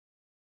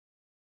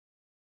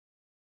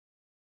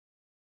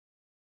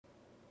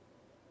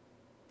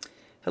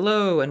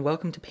Hello and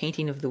welcome to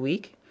Painting of the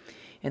Week.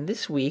 And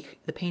this week,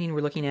 the painting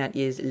we're looking at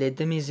is Les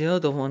Demoiselles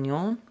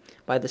d'Avignon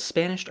by the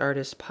Spanish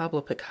artist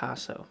Pablo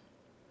Picasso.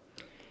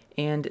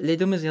 And Les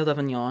Demoiselles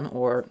d'Avignon,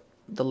 or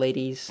the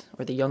ladies,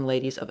 or the young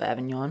ladies of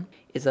Avignon,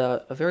 is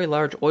a very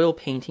large oil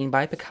painting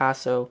by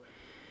Picasso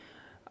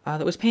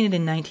that was painted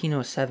in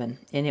 1907.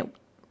 And it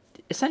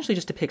essentially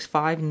just depicts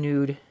 5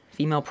 nude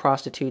female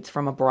prostitutes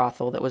from a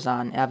brothel that was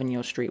on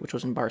Avignon Street, which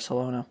was in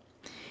Barcelona.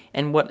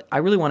 And what I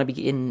really want to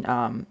begin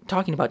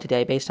talking about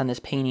today, based on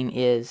this painting,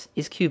 is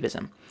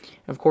Cubism.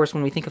 Of course,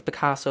 when we think of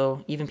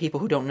Picasso, even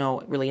people who don't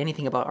know really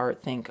anything about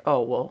art think,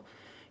 oh, well,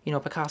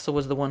 Picasso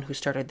was the one who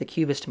started the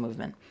Cubist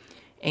movement.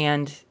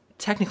 And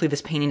technically,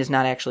 this painting is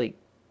not actually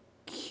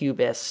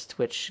Cubist,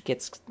 which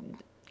gets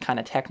kind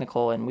of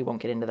technical, and we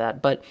won't get into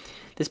that. But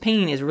this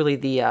painting is really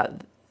the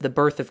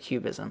birth of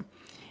Cubism.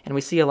 And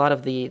we see a lot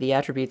of the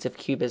attributes of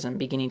Cubism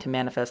beginning to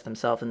manifest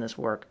themselves in this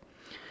work.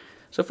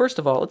 So first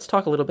of all, let's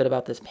talk a little bit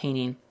about this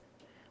painting.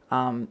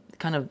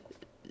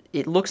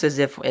 It looks as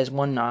if, as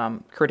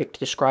one critic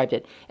described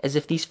it, as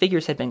if these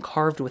figures had been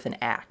carved with an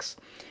axe.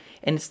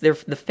 And it's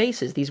the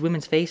faces, these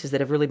women's faces,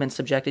 that have really been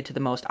subjected to the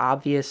most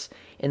obvious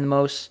and the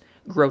most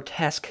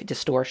grotesque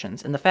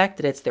distortions. And the fact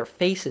that it's their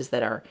faces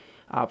that are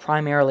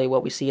primarily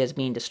what we see as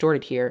being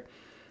distorted here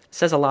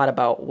says a lot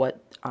about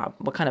what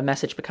kind of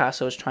message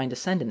Picasso is trying to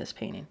send in this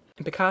painting.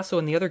 And Picasso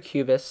and the other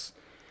Cubists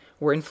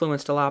were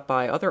influenced a lot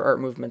by other art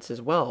movements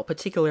as well,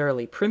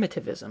 particularly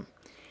primitivism.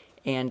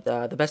 And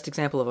the best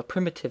example of a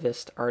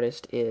primitivist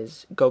artist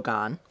is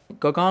Gauguin.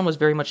 Gauguin was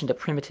very much into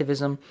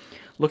primitivism,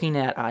 looking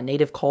at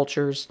native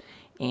cultures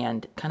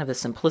and kind of the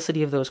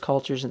simplicity of those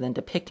cultures and then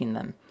depicting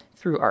them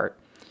through art.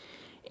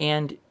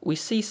 And we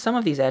see some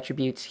of these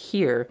attributes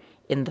here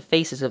in the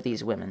faces of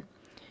these women.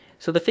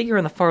 So the figure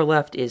on the far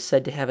left is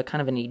said to have a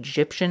kind of an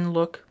Egyptian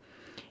look,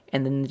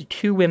 and then the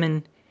 2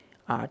 women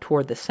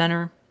toward the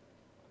center,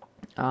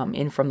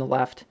 in from the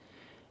left,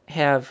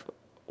 have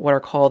what are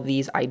called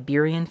these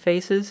Iberian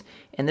faces,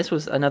 and this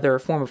was another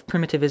form of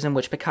primitivism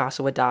which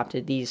Picasso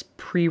adopted, these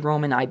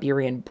pre-Roman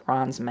Iberian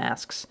bronze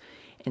masks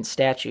and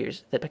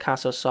statues that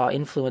Picasso saw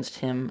influenced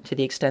him to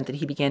the extent that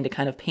he began to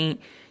kind of paint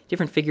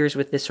different figures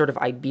with this sort of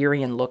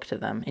Iberian look to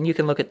them. And you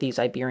can look at these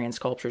Iberian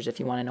sculptures if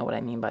you want to know what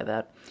I mean by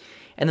that.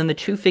 And then the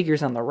 2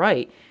 figures on the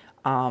right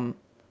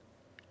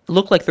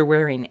look like they're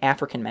wearing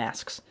African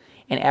masks.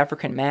 And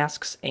African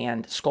masks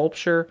and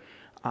sculpture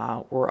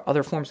or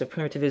other forms of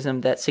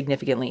primitivism that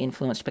significantly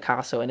influenced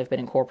Picasso and have been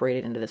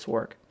incorporated into this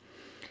work.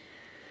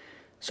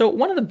 So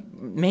one of the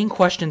main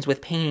questions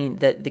with painting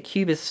that the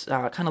Cubists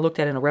kind of looked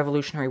at in a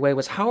revolutionary way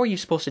was, how are you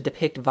supposed to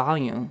depict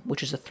volume,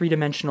 which is a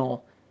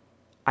 3-dimensional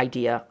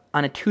idea,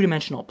 on a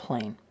 2-dimensional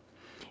plane?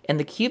 And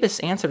the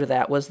Cubists' answer to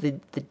that was the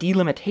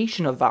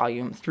delimitation of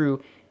volume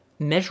through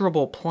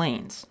measurable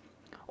planes,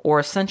 or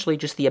essentially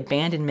just the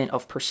abandonment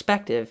of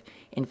perspective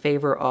in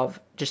favor of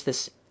just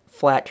this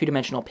flat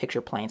 2-dimensional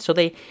picture plane. So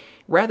they,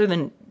 rather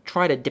than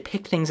try to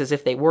depict things as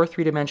if they were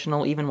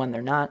 3-dimensional even when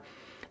they're not,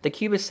 the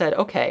Cubists said,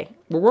 okay,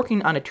 we're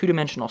working on a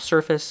 2-dimensional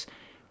surface,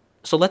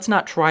 so let's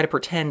not try to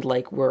pretend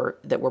like we're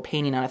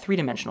painting on a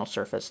 3-dimensional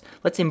surface.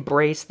 Let's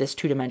embrace this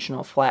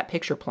 2-dimensional flat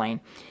picture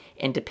plane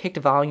and depict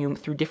volume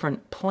through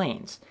different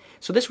planes.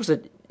 So this was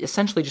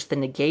essentially just the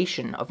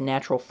negation of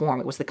natural form.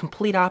 It was the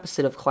complete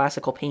opposite of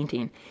classical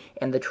painting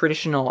and the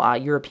traditional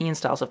European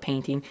styles of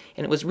painting,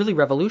 and it was really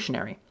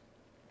revolutionary.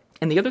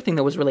 And the other thing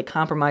that was really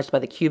compromised by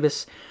the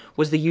Cubists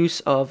was the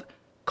use of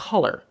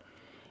color.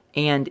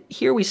 And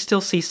here we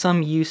still see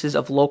some uses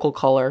of local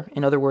color,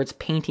 in other words,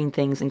 painting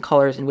things in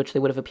colors in which they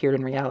would have appeared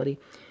in reality.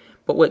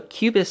 But what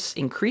Cubists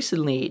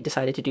increasingly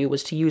decided to do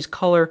was to use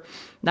color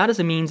not as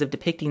a means of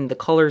depicting the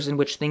colors in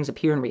which things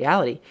appear in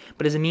reality,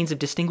 but as a means of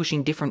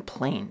distinguishing different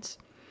planes.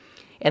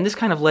 And this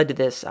kind of led to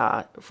this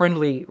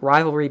friendly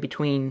rivalry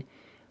between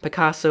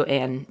Picasso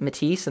and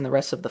Matisse and the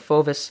rest of the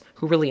Fauvists,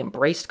 who really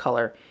embraced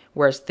color,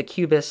 whereas the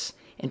Cubists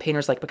and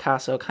painters like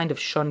Picasso kind of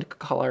shunned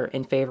color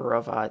in favor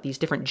of these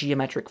different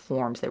geometric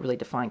forms that really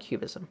define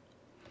Cubism.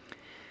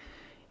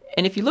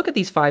 And if you look at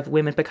these 5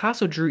 women,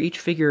 Picasso drew each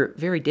figure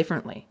very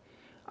differently.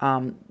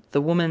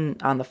 The woman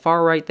on the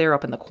far right there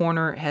up in the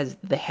corner has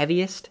the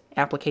heaviest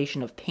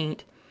application of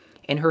paint,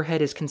 and her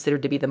head is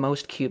considered to be the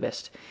most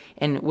Cubist.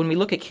 And when we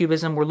look at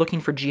Cubism, we're looking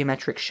for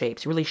geometric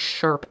shapes, really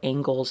sharp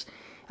angles,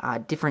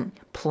 different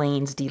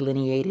planes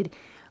delineated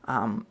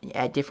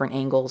at different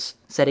angles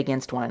set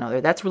against one another.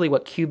 That's really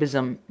what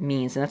Cubism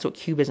means, and that's what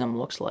Cubism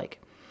looks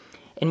like.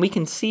 And we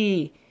can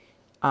see,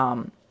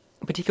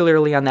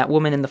 particularly on that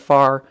woman in the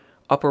far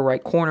upper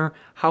right corner,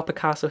 how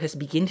Picasso has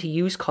begun to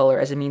use color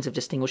as a means of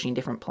distinguishing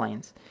different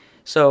planes.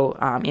 So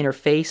in her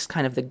face,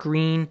 kind of the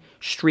green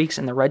streaks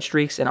and the red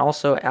streaks, and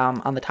also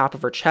on the top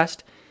of her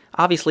chest.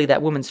 Obviously,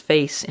 that woman's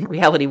face in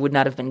reality would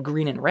not have been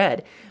green and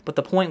red, but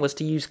the point was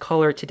to use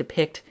color to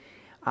depict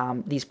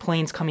these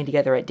planes coming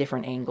together at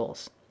different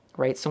angles.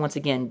 Right? So once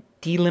again,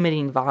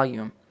 delimiting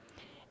volume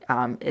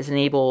as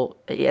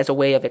a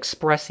way of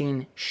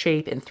expressing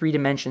shape in 3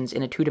 dimensions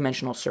in a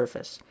 2-dimensional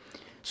surface.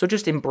 So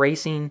just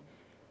embracing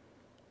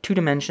 2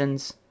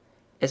 dimensions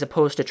as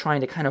opposed to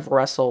trying to kind of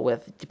wrestle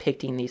with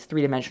depicting these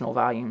three-dimensional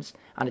volumes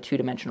on a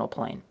two-dimensional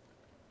plane.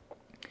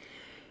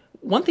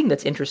 One thing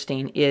that's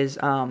interesting is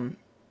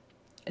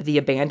the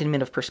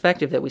abandonment of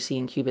perspective that we see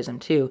in Cubism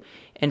too.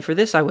 And for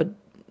this,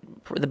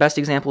 the best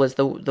example is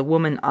the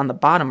woman on the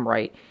bottom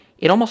right.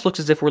 It almost looks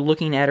as if we're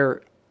looking at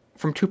her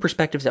from two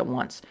perspectives at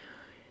once.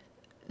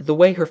 The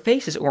way her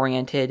face is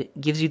oriented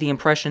gives you the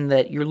impression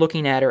that you're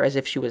looking at her as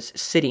if she was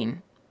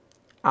sitting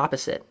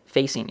opposite,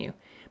 facing you.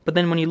 But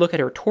then when you look at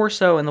her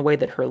torso and the way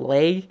that her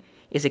leg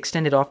is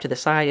extended off to the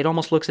side, it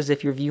almost looks as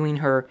if you're viewing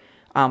her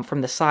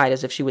from the side,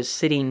 as if she was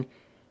sitting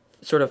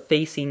sort of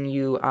facing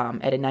you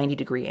at a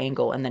 90-degree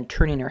angle and then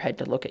turning her head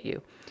to look at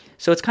you.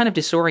 So it's kind of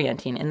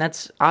disorienting, and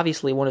that's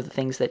obviously one of the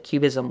things that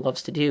Cubism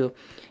loves to do,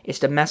 is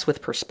to mess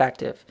with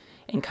perspective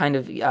and kind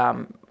of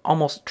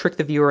almost trick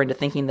the viewer into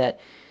thinking that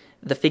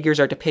the figures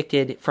are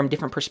depicted from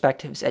different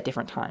perspectives at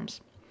different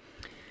times.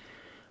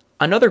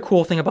 Another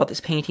cool thing about this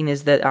painting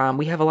is that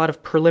we have a lot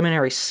of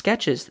preliminary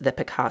sketches that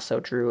Picasso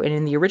drew, and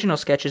in the original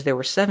sketches there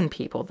were 7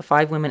 people, the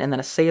 5 women and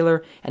then a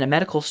sailor and a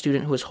medical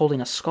student who was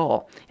holding a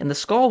skull. And the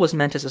skull was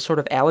meant as a sort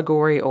of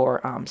allegory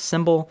or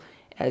symbol,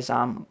 as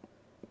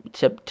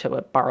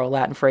to borrow a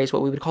Latin phrase,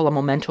 what we would call a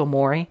memento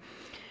mori,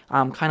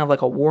 kind of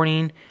like a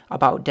warning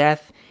about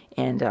death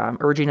and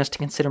urging us to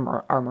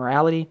consider our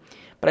morality.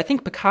 But I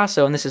think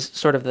Picasso, and this is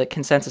sort of the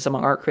consensus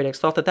among art critics,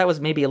 thought that was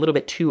maybe a little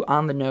bit too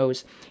on the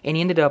nose, and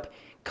he ended up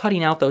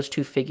cutting out those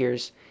 2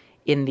 figures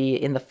in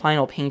the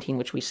final painting,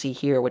 which we see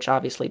here, which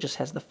obviously just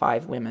has the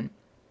 5 women.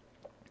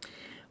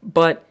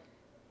 But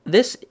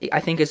this, I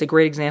think, is a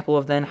great example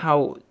of then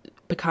how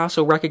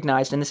Picasso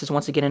recognized, and this is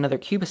once again another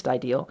Cubist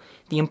ideal,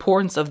 the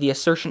importance of the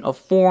assertion of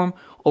form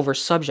over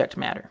subject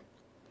matter.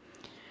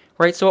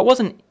 Right, so it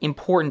wasn't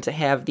important to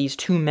have these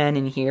 2 men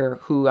in here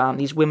who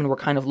these women were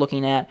kind of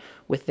looking at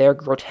with their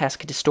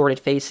grotesque, distorted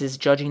faces,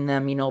 judging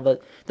them,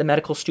 the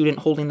medical student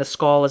holding the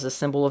skull as a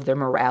symbol of their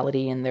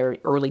morality and their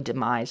early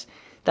demise.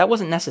 That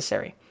wasn't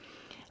necessary.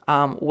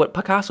 What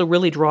Picasso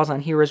really draws on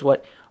here is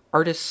what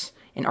artists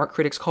and art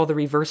critics call the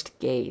reversed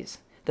gaze,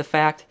 the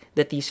fact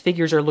that these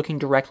figures are looking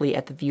directly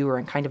at the viewer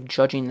and kind of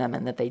judging them,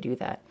 and that they do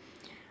that.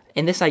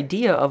 And this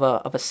idea of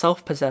a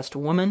self-possessed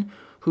woman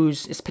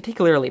it's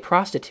particularly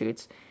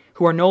prostitutes,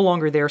 who are no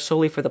longer there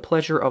solely for the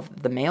pleasure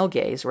of the male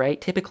gaze,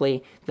 right?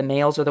 Typically, the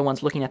males are the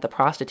ones looking at the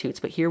prostitutes,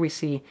 but here we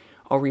see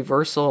a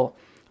reversal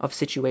of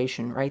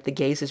situation, right? The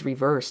gaze is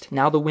reversed.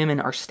 Now the women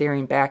are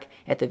staring back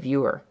at the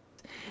viewer.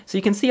 So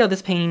you can see how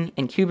this painting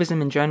and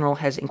Cubism in general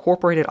has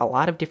incorporated a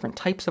lot of different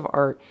types of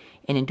art,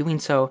 and in doing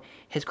so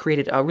has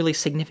created a really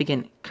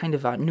significant kind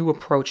of a new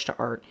approach to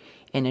art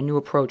and a new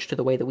approach to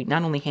the way that we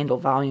not only handle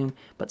volume,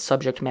 but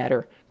subject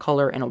matter,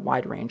 color, and a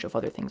wide range of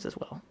other things as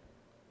well.